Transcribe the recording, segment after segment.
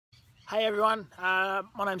Hey everyone, my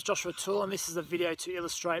name's Joshua Toole and this is a video to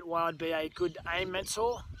illustrate why I'd be a good Aime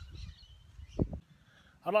mentor.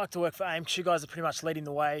 I'd like to work for Aime because you guys are pretty much leading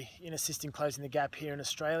the way in assisting closing the gap here in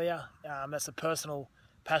Australia. That's a personal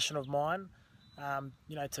passion of mine,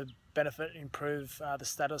 to benefit and improve the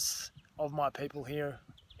status of my people here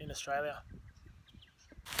in Australia.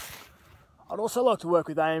 I'd also like to work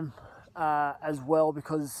with Aime as well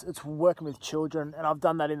because it's working with children, and I've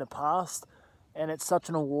done that in the past. And it's such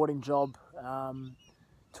an rewarding job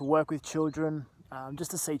to work with children,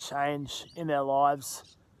 just to see change in their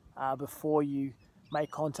lives before you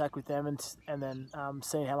make contact with them, and then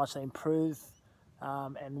seeing how much they improve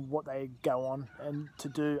and what they go on and to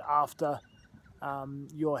do after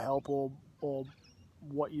your help or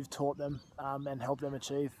what you've taught them and help them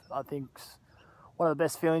achieve. I think one of the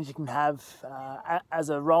best feelings you can have as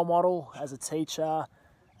a role model, as a teacher,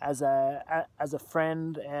 as a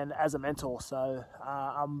friend and as a mentor. So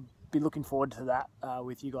I'll be looking forward to that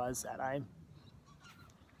with you guys at Aime.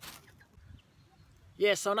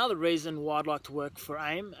 Yeah, so another reason why I'd like to work for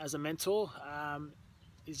Aime as a mentor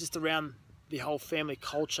is just around the whole family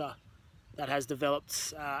culture that has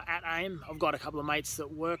developed at Aime. I've got a couple of mates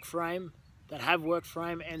that work for Aime, that have worked for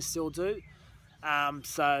Aime and still do.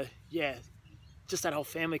 So yeah, just that whole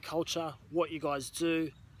family culture, what you guys do.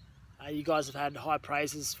 You guys have had high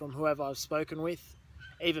praises from whoever I've spoken with,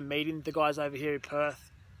 even meeting the guys over here in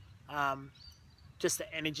Perth. Just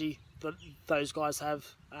the energy that those guys have,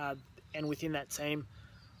 and within that team,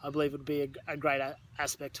 I believe it would be a great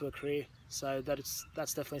aspect to a career. So that's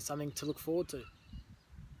definitely something to look forward to.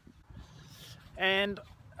 And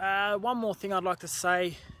one more thing I'd like to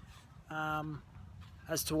say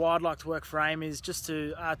as to why I'd like to work for Aime is just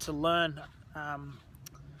to learn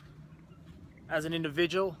as an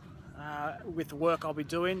individual. With the work I'll be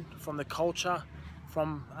doing, from the culture,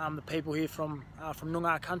 from the people here from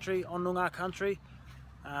Noongar country, on Noongar country.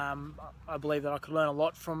 I believe that I could learn a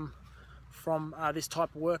lot from this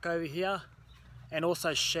type of work over here, and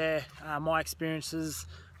also share my experiences,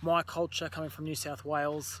 my culture coming from New South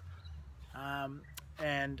Wales, and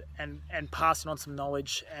passing on some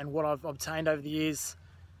knowledge and what I've obtained over the years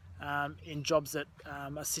in jobs that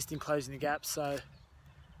assist in closing the gap. So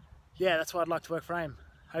yeah, that's why I'd like to work for Aime.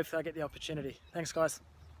 Hopefully I get the opportunity. Thanks guys.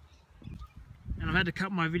 And I've had to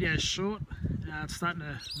cut my videos short. It's starting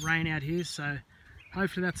to rain out here, so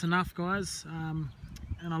hopefully that's enough guys. And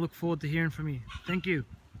I look forward to hearing from you. Thank you.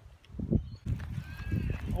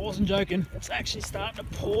 I wasn't joking, it's actually starting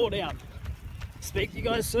to pour down. Speak to you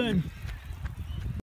guys soon.